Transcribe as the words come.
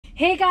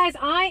Hey guys,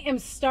 I am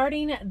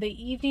starting the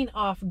evening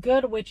off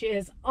good, which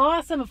is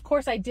awesome. Of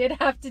course, I did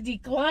have to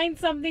decline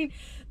something.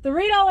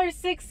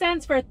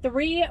 $3.06 for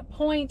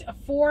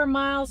 3.4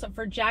 miles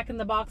for Jack in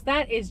the Box.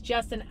 That is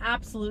just an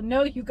absolute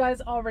no. You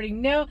guys already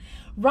know.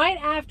 Right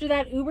after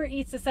that,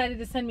 Ubereats decided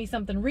to send me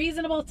something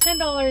reasonable.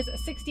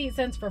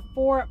 $10.68 for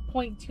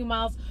 4.2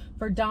 miles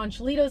for Don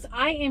Cholitos.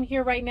 I am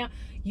here right now.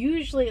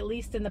 Usually, at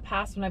least in the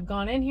past when I've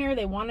gone in here,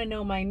 they want to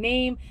know my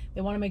name.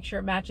 They want to make sure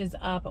it matches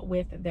up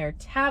with their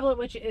tablet,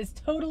 which is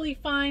totally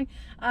fine.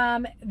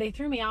 They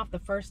threw me off the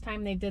first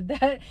time they did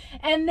that.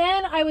 And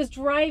then I was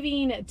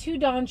driving to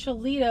Don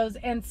Cholitos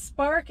and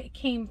Spark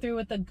came through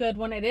with a good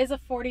one. It is a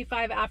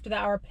 45 after the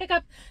hour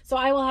pickup, so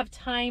I will have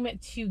time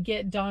to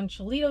get Don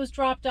Cholitos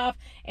dropped off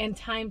and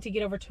time to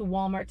get over to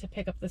Walmart to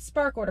pick up the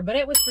Spark order. But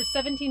it was for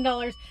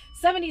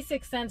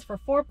 $17.76 for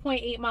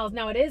 4.8 miles.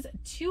 Now it is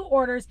 2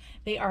 orders.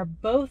 They are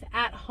both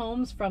at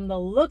homes from the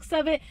looks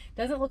of it.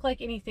 Doesn't look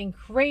like anything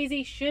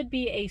crazy. Should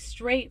be a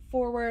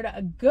straightforward,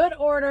 a good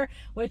order,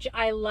 which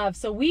I love.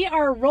 So we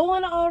are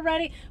rolling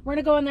already. We're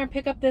gonna go in there and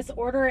pick up this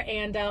order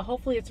and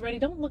hopefully it's ready.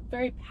 Don't look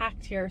very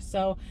packed here,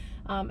 so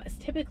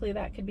typically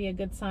that could be a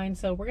good sign.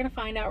 So we're gonna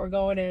find out. We're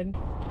going in.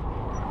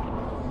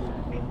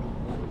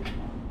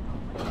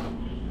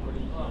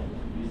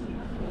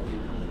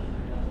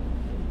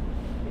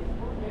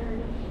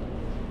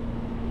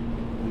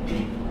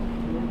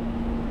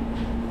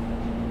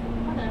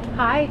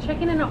 Hi,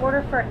 checking in an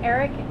order for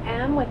Eric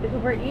M with the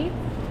Ubereats.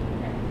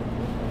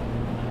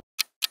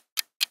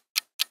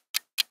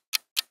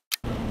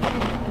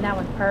 And that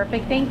was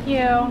perfect, thank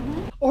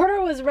you.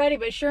 Order was ready,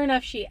 but sure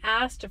enough, she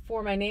asked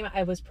for my name.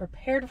 I was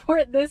prepared for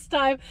it this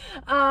time.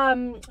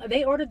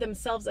 They ordered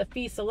themselves a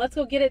feast, so let's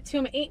go get it to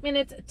them. 8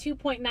 minutes,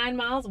 2.9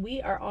 miles.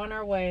 We are on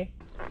our way.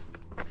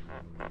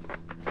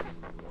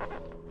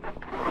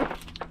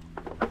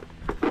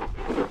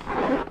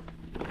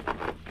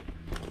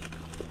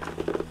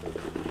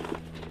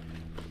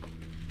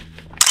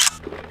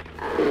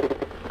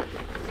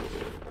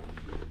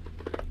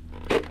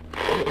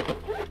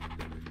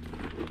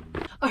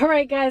 All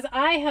right, guys,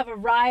 I have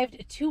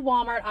arrived to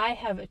Walmart. I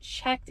have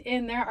checked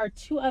in. There are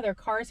 2 other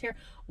cars here.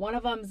 One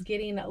of them's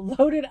getting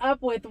loaded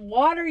up with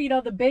water. You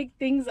know, the big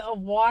things of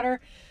water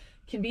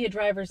can be a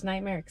driver's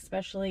nightmare,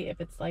 especially if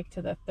it's like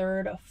to the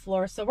 3rd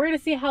floor. So we're gonna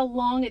see how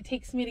long it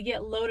takes me to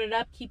get loaded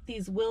up, keep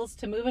these wheels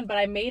to moving, but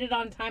I made it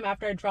on time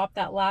after I dropped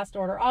that last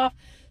order off.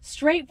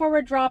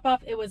 Straightforward drop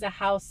off. It was a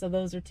house, so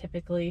those are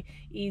typically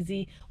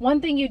easy. One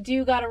thing you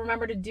do got to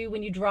remember to do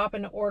when you drop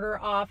an order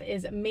off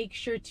is make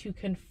sure to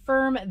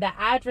confirm the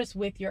address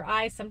with your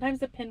eyes.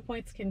 Sometimes the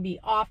pinpoints can be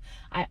off.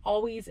 I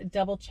always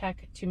double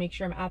check to make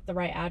sure I'm at the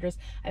right address.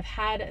 I've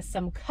had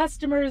some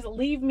customers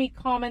leave me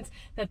comments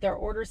that their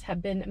orders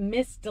have been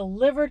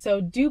misdelivered,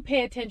 so do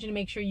pay attention to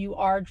make sure you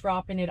are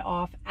dropping it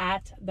off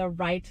at the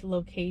right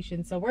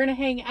location. So we're gonna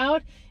hang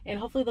out and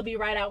hopefully they'll be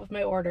right out with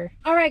my order.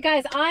 All right,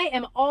 guys, I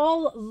am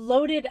all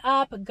loaded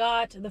up.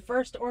 Got the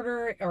first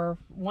order, or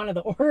one of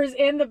the orders,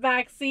 in the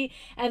back seat,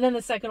 and then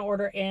the second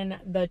order in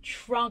the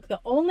trunk.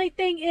 The only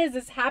thing is,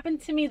 this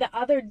happened to me the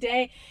other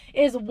day,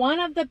 is one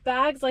of the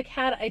bags like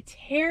had a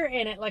tear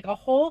in it, like a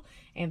hole,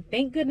 and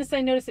thank goodness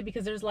I noticed it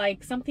because there's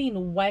like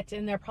something wet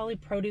in there, probably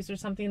produce or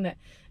something that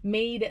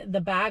made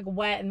the bag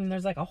wet, and then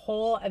there's like a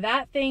hole.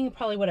 That thing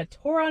probably would have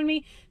tore on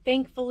me.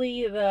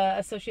 Thankfully, the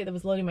associate that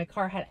was loading my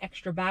car had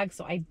extra bags,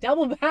 so I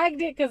double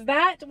bagged it because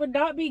that would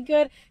not be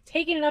good.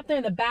 Taking it up there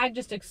and the bag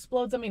just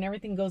explodes. I mean,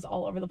 everything goes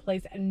all over the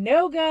place.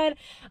 No good.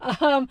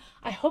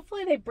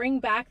 Hopefully they bring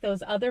back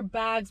those other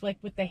bags like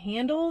with the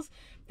handles.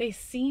 They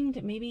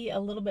seemed maybe a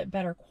little bit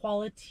better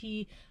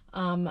quality.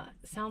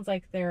 Sounds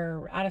like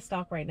they're out of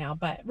stock right now,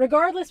 but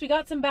regardless, we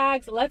got some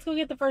bags. Let's go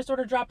get the first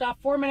order dropped off.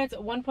 4 minutes,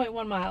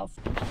 1.1 miles.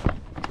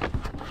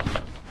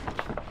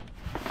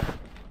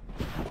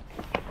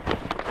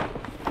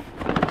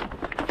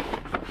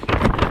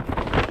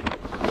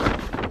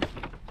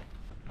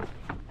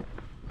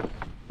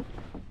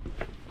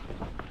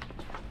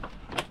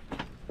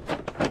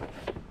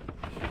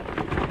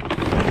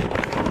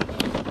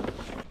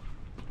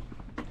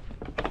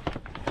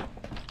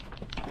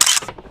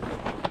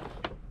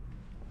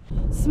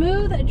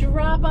 Smooth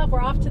drop off.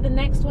 We're off to the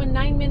next one.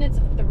 9 minutes,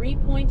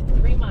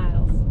 3.3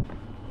 miles.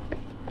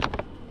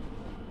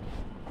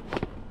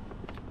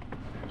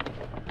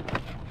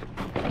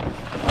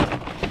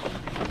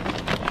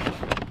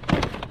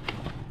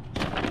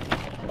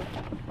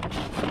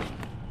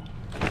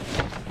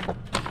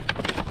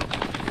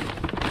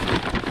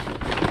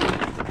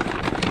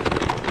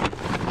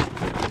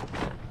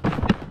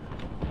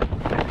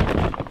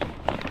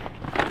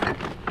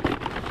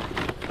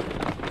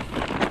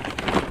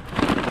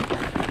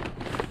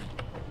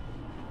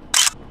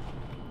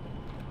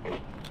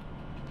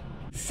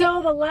 So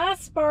the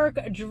last Spark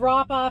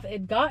drop off,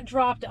 it got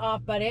dropped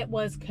off, but it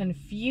was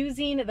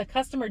confusing. The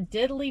customer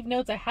did leave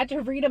notes. I had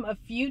to read them a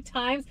few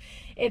times.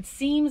 It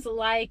seems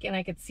like, and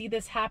I could see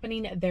this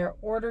happening, their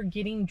order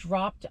getting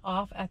dropped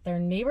off at their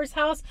neighbor's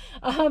house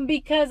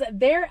because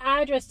their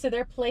address to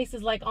their place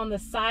is like on the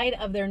side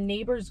of their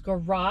neighbor's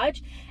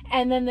garage.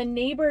 and then the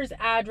neighbor's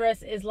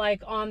address is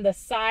like on the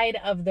side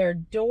of their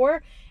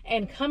door.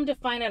 And come to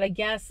find out, I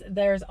guess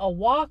there's a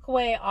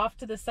walkway off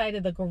to the side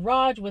of the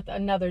garage with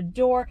another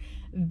door.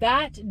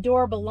 That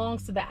door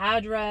belongs to the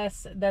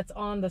address that's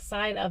on the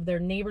side of their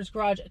neighbor's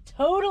garage.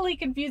 Totally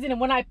confusing. And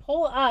when I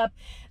pull up,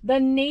 the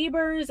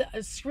neighbor's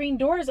screen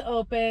door is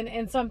open,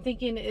 and so I'm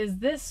thinking, is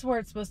this where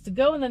it's supposed to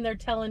go? And then they're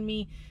telling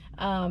me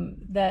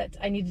that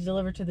I need to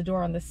deliver to the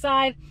door on the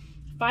side.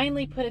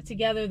 Finally put it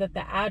together that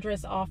the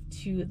address off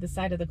to the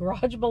side of the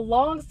garage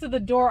belongs to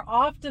the door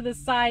off to the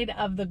side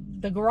of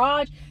the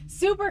garage.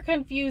 Super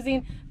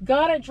confusing.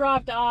 Got it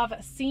dropped off,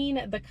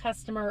 seen the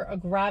customer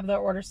grab the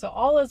order, so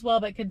all is well,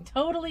 but could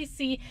totally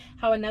see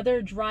how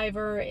another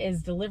driver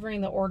is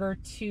delivering the order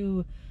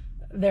to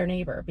their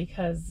neighbor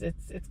because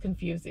it's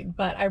confusing.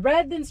 But I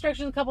read the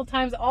instructions a couple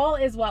times, all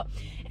is well.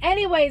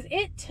 Anyways,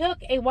 it took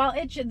a while.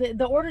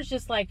 The orders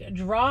just like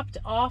dropped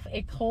off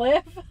a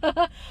cliff.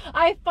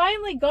 I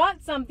finally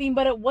got something,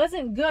 but it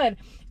wasn't good.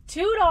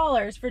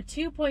 $2 for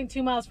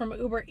 2.2 miles from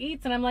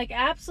Ubereats, and I'm like,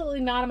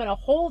 absolutely not. I'm gonna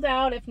hold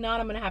out. If not,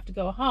 I'm gonna have to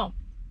go home.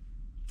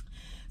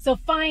 So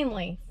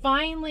finally,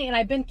 and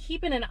I've been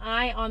keeping an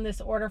eye on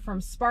this order from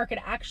Spark. It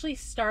actually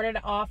started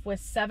off with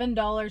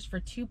 $7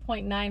 for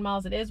 2.9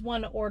 miles. It is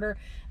one order.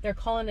 They're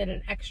calling it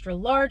an extra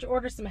large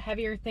order, some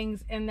heavier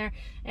things in there.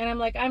 And I'm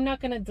like, I'm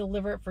not gonna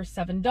deliver it for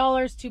 $7,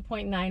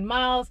 2.9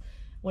 miles.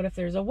 What if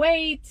there's a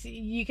wait?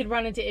 You could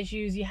run into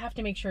issues. You have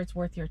to make sure it's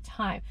worth your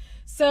time.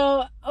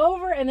 So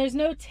and there's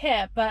no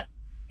tip, but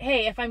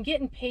hey, if I'm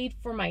getting paid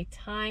for my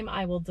time,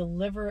 I will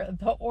deliver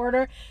the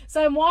order.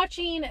 So I'm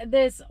watching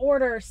this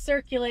order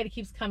circulate. It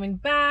keeps coming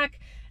back.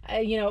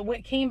 You know,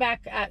 it came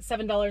back at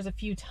 $7 a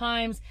few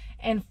times,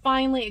 and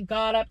finally it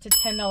got up to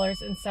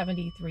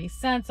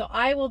 $10.73. So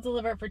I will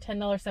deliver it for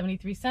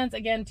 $10.73.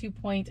 Again,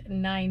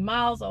 2.9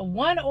 miles,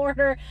 one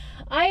order.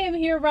 I am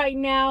here right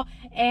now,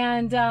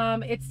 and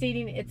it's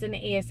stating it's an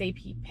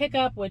ASAP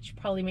pickup, which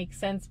probably makes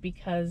sense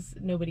because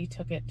nobody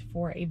took it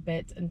for a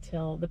bit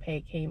until the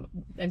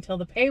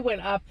pay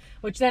went up,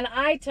 which then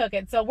I took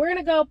it. So we're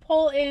gonna go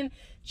pull in,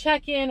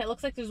 check in. It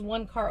looks like there's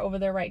one car over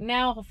there right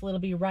now. Hopefully it'll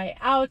be right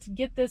out.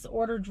 Get this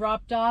order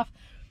dropped off.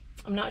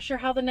 I'm not sure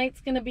how the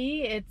night's gonna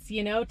be. It's,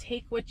 you know,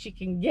 take what you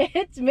can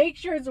get. Make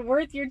sure it's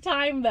worth your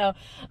time though.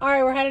 All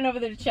right, we're heading over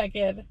there to check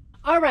in.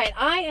 All right,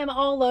 I am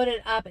all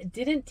loaded up. It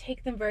didn't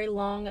take them very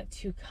long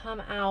to come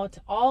out.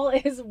 All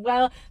is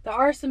well. There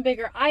are some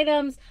bigger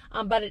items,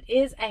 but it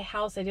is a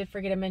house. I did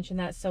forget to mention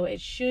that, so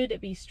it should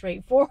be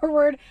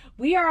straightforward.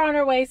 We are on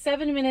our way,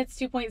 7 minutes,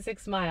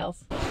 2.6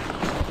 miles.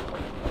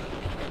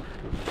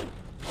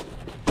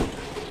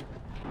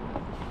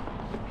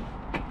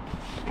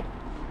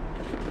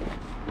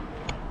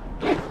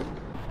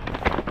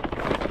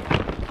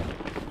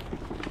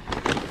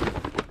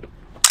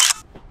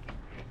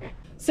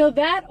 So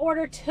that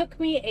order took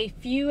me a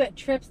few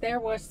trips.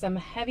 There was some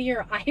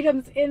heavier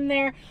items in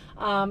there.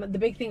 The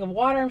big thing of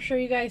water, I'm sure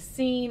you guys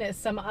seen,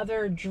 some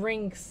other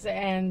drinks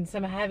and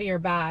some heavier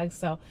bags.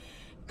 So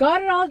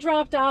got it all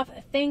dropped off.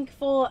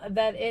 Thankful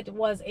that it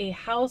was a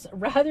house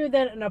rather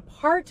than an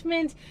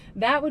apartment.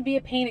 That would be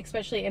a pain,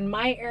 especially in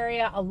my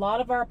area. A lot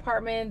of our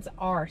apartments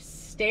are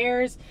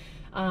stairs.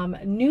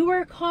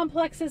 Newer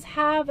complexes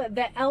have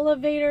the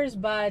elevators,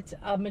 but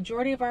a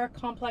majority of our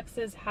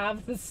complexes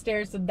have the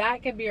stairs, so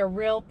that could be a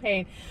real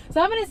pain.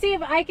 So I'm going to see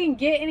if I can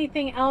get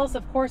anything else.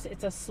 Of course,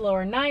 it's a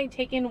slower night,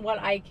 taking what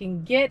I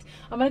can get.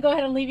 I'm going to go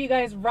ahead and leave you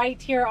guys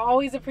right here.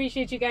 Always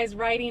appreciate you guys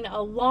riding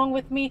along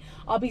with me.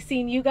 I'll be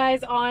seeing you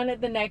guys on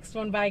the next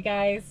one. Bye,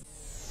 guys.